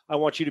goes, I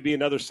want you to be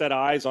another set of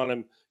eyes on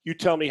him. You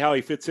tell me how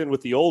he fits in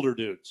with the older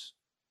dudes.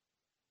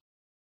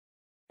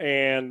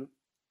 And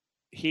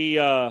he,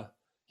 I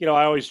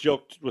always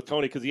joked with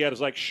Tony because he had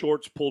his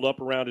shorts pulled up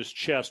around his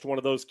chest. One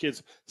of those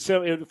kids,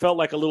 so it felt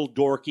like a little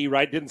dorky,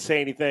 right? Didn't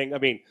say anything. I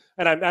mean,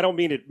 and I don't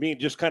mean it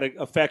just kind of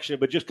affectionate,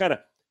 but just kind of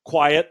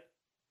quiet.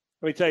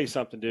 Let me tell you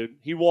something, dude.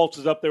 He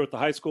waltzes up there with the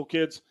high school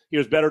kids. He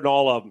was better than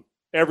all of them.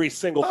 Every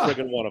single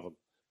friggin' one of them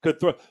could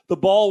throw. The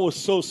ball was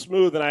so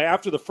smooth. And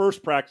after the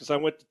first practice, I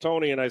went to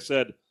Tony and I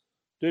said,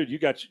 dude,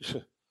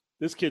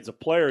 this kid's a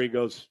player. He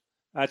goes,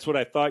 that's what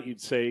I thought you'd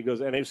say. He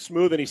goes, and he was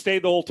smooth, and he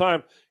stayed the whole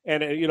time,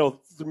 and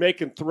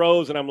making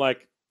throws. And I'm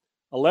like,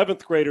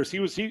 11th graders.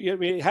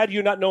 Had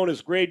you not known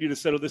his grade, you'd have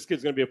said, "Oh, this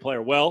kid's going to be a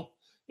player." Well,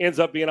 ends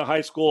up being a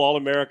high school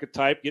All-America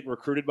type, getting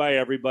recruited by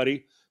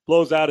everybody.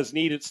 Blows out his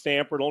knee at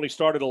Stanford. Only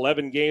started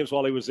 11 games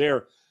while he was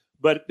there,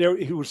 but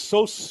he was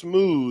so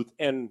smooth.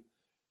 And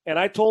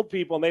I told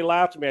people, and they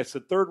laughed at me. I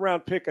said, 3rd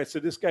round pick. I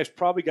said, this guy's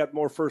probably got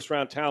more 1st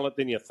round talent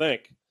than you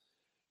think.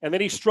 And then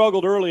he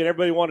struggled early, and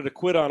everybody wanted to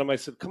quit on him. I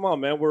said, come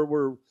on, man,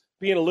 we're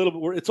being a little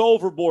bit – it's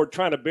overboard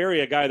trying to bury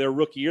a guy their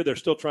rookie year. They're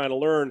still trying to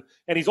learn.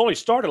 And he's only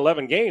started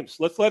 11 games.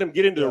 Let's let him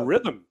get into the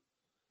rhythm.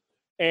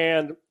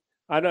 And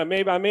I know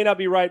I may not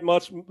be right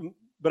much,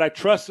 but I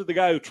trusted the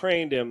guy who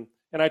trained him,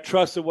 and I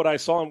trusted what I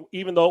saw him,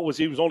 even though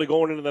he was only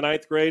going into the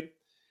 9th grade.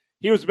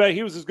 He was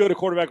as good a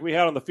quarterback we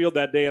had on the field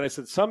that day, and I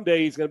said,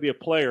 someday he's going to be a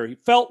player. He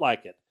felt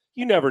like it.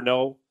 You never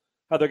know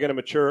how they're going to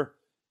mature.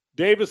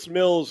 Davis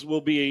Mills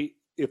will be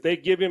 – if they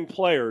give him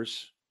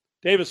players,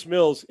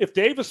 if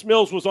Davis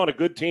Mills was on a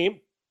good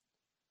team,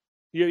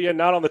 you're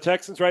not on the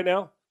Texans right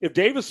now. If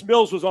Davis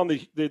Mills was on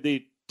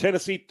the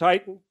Tennessee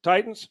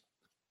Titans,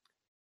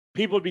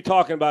 people would be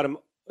talking about him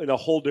in a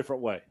whole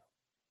different way.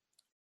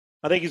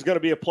 I think he's going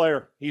to be a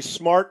player. He's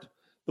smart.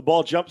 The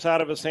ball jumps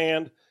out of his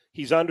hand.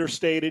 He's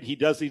understated.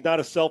 He's not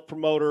a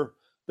self-promoter.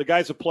 The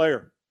guy's a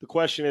player. The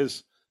question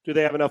is, do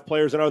they have enough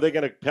players? And are they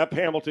going to have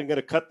Hamilton going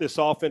to cut this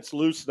offense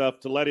loose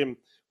enough to let him?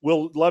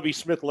 Will Lovie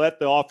Smith let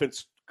the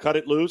offense cut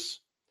it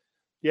loose?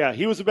 Yeah,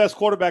 he was the best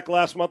quarterback the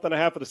last month and a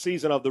half of the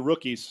season of the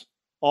rookies.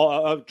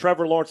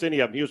 Trevor Lawrence, any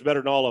of them. He was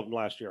better than all of them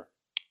last year.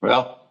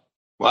 Well,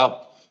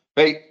 wow.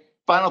 Hey,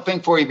 final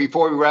thing for you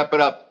before we wrap it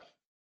up.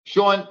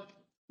 Sean,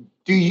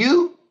 are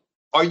you,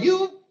 I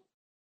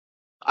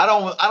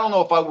don't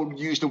know if I would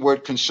use the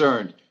word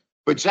concerned,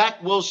 but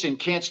Zach Wilson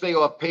can't stay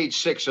off page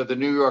 6 of the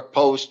New York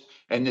Post,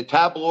 and the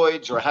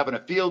tabloids are having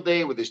a field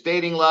day with his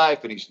dating life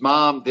and his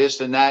mom,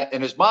 this and that.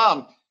 And his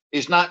mom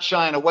is not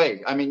shying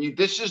away. I mean,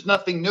 this is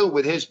nothing new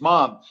with his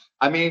mom.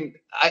 I mean,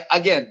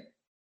 again,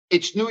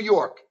 it's New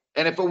York.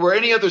 And if it were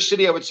any other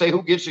city, I would say,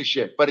 who gives a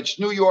shit? But it's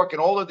New York,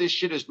 and all of this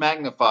shit is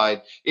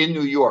magnified in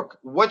New York.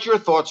 What's your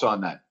thoughts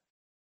on that?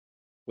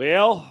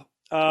 Well,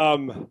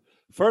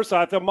 first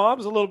off, the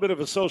mom's a little bit of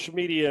a social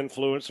media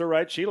influencer,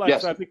 right? She likes,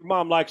 yes. I think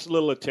mom likes a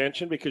little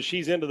attention because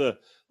she's into the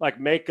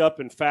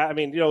makeup and fat. I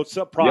mean,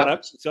 some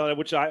products, yep.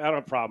 Which I don't have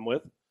a problem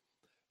with.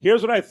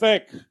 Here's what I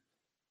think.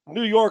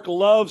 New York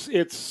loves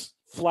its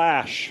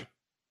flash.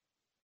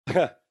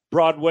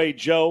 Broadway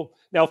Joe.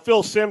 Now,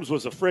 Phil Simms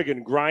was a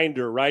friggin'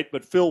 grinder, right?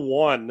 But Phil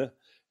won,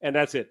 and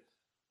that's it.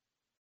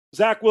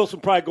 Zach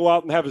Wilson probably go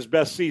out and have his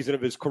best season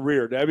of his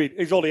career. I mean,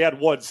 he's only had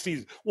one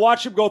season.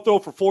 Watch him go throw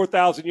for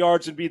 4,000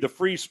 yards and be the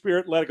free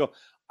spirit and let it go.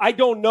 I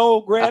don't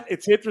know, Grant.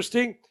 It's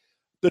interesting.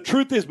 The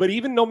truth is, but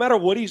even no matter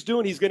what he's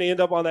doing, he's going to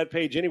end up on that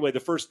page anyway. The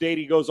first date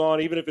he goes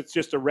on, even if it's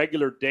just a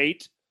regular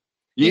date,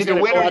 You He's either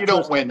gonna win go or out you to don't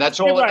his- win. That's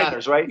all that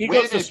matters, right? He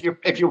Win, goes to-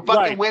 if you fucking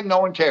Right. win, no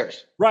one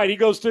cares. Right. He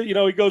goes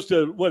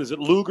to what is it,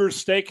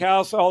 Luger's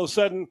Steakhouse. All of a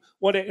sudden,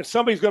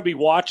 somebody's going to be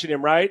watching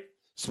him, right?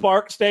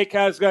 Spark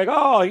Steakhouse going,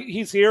 oh,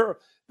 he's here.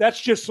 That's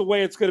just the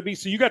way it's going to be.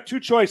 So you got two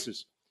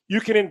choices.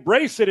 You can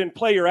embrace it and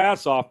play your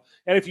ass off.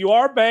 And if you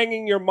are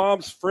banging your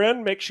mom's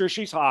friend, make sure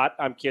she's hot.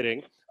 I'm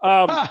kidding.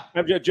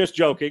 I'm just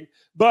joking.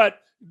 But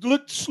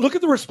look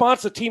at the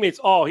response of teammates.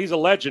 Oh, he's a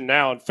legend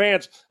now. And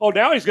fans, oh,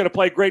 now he's going to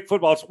play great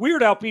football. It's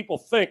weird how people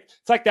think.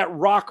 It's like that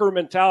rocker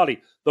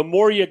mentality. The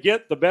more you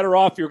get, the better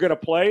off you're going to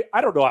play.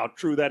 I don't know how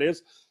true that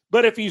is.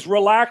 But if he's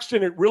relaxed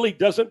and it really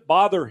doesn't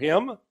bother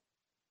him,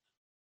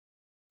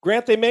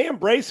 Grant, they may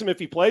embrace him if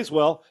he plays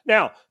well.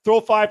 Now,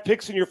 throw 5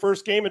 picks in your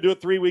first game and do it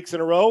 3 weeks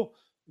in a row.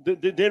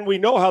 Then we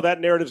know how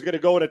that narrative is going to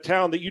go in a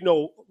town that you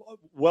know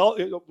well,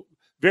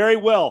 very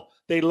well.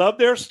 They love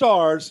their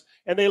stars,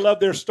 and they love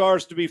their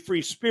stars to be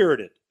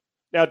free-spirited.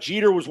 Now,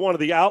 Jeter was one of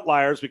the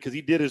outliers because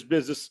he did his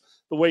business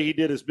the way he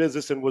did his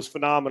business and was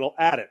phenomenal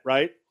at it,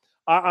 right?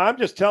 I'm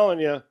just telling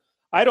you,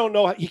 I don't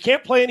know. He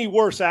can't play any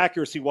worse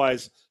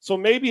accuracy-wise. So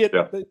maybe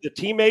the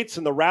teammates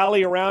and the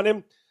rally around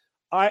him,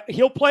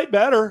 he'll play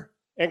better.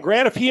 And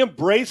Grant, if he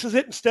embraces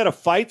it instead of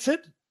fights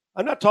it,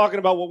 I'm not talking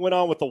about what went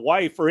on with the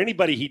wife or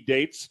anybody he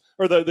dates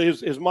or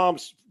his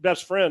mom's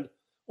best friend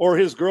or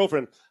his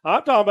girlfriend.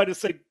 I'm talking about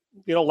just say,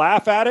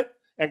 laugh at it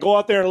and go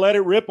out there and let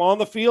it rip on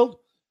the field.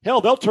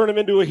 Hell, they'll turn him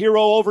into a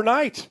hero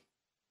overnight.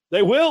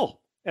 They will,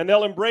 and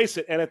they'll embrace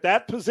it. And at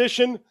that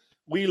position,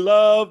 we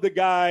love the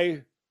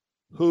guy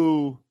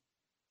who,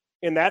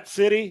 in that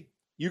city,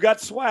 you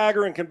got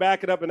swagger and can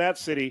back it up in that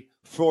city,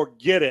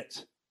 forget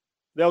it.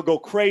 They'll go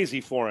crazy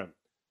for him.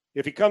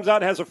 If he comes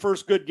out and has a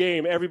first good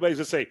game, everybody's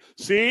going to say,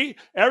 see,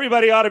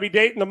 everybody ought to be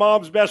dating the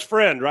mom's best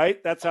friend,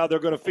 right? That's how they're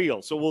going to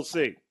feel. So we'll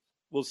see.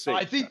 We'll see.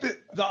 I think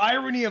that the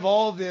irony of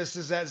all of this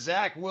is that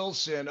Zach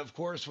Wilson, of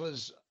course,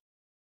 was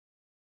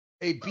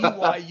a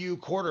BYU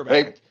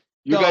quarterback. Hey,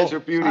 you guys are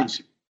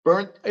beauties.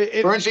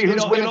 Bernsey,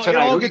 who's winning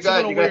tonight? Who you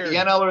got? You got the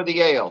NL or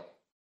the AL?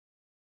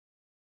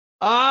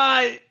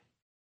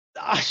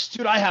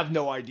 Dude, I have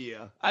no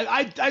idea.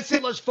 I'd say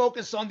let's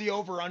focus on the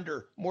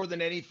over-under more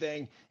than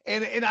anything.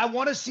 And I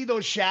want to see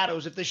those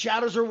shadows. If the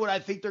shadows are what I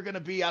think they're going to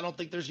be, I don't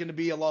think there's going to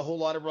be a whole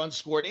lot of runs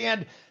scored.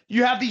 And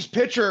you have these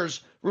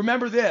pitchers.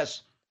 Remember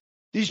this.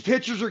 These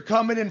pitchers are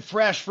coming in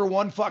fresh for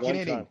one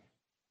inning,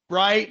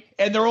 right?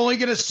 And they're only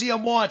going to see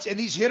them once. And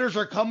these hitters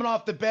are coming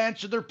off the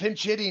bench or they're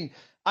pinch hitting.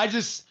 I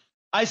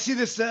see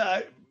this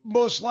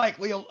most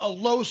likely a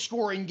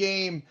low-scoring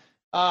game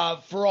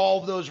for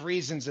all of those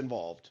reasons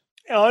involved.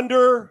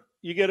 Under,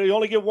 you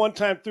only get one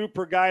time through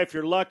per guy if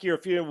you're lucky, or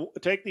if you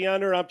take the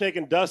under. I'm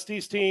taking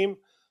Dusty's team.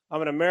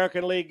 I'm an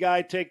American League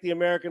guy. Take the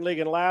American League.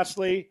 And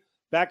lastly,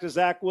 back to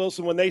Zach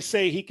Wilson. When they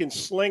say he can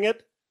sling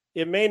it,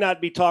 it may not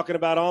be talking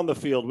about on the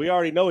field. We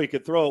already know he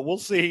could throw it. We'll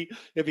see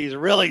if he's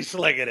really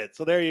slinging it.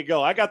 So there you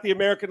go. I got the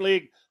American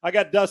League. I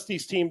got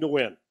Dusty's team to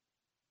win.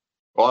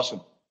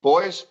 Awesome.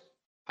 Boys,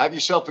 have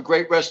yourself a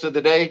great rest of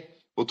the day.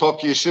 We'll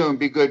talk to you soon.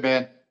 Be good,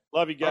 man.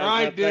 Love you guys. All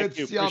right, dude. Thank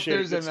you. See you on Appreciate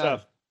Thursday, it. Good man.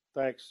 stuff.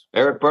 Thanks.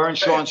 Eric Burns,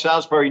 Sean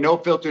Salisbury, No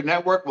Filter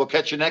Network. We'll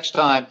catch you next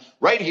time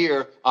right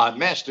here on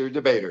Master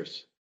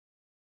Debaters.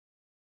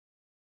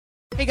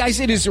 Hey guys,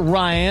 it is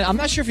Ryan. I'm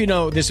not sure if you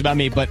know this about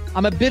me, but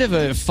I'm a bit of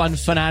a fun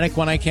fanatic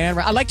when I can.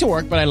 I like to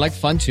work, but I like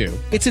fun too.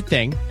 It's a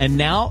thing. And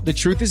now the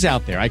truth is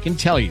out there. I can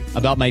tell you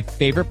about my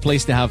favorite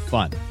place to have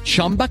fun.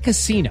 Chumba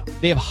Casino.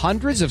 They have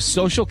hundreds of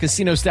social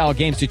casino style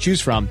games to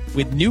choose from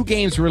with new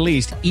games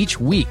released each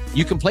week.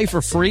 You can play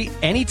for free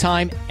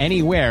anytime,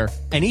 anywhere.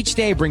 And each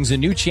day brings a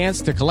new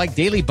chance to collect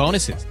daily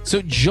bonuses.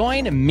 So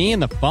join me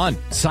in the fun.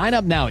 Sign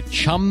up now at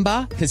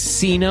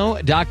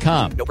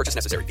ChumbaCasino.com. No purchase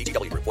necessary.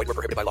 VGW Group. Void where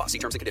prohibited by law. See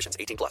terms and conditions.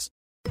 18+.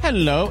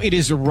 Hello, it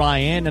is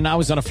Ryan, and I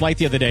was on a flight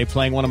the other day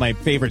playing one of my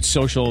favorite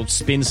social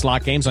spin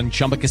slot games on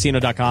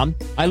ChumbaCasino.com.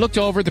 I looked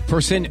over the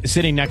person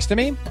sitting next to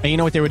me, and you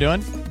know what they were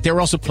doing? They were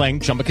also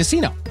playing Chumba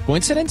Casino.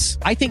 Coincidence?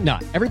 I think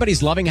not.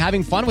 Everybody's loving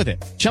having fun with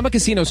it. Chumba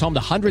Casino is home to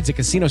hundreds of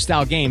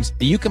casino-style games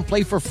that you can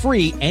play for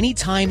free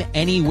anytime,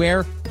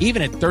 anywhere,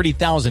 even at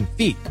 30,000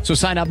 feet. So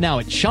sign up now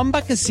at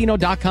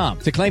ChumbaCasino.com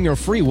to claim your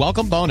free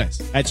welcome bonus.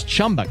 That's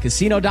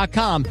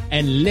ChumbaCasino.com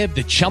and live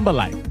the Chumba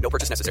life. No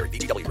purchase necessary.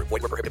 VGW Group.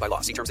 Void where prohibited by law.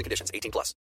 See terms and conditions. 18+.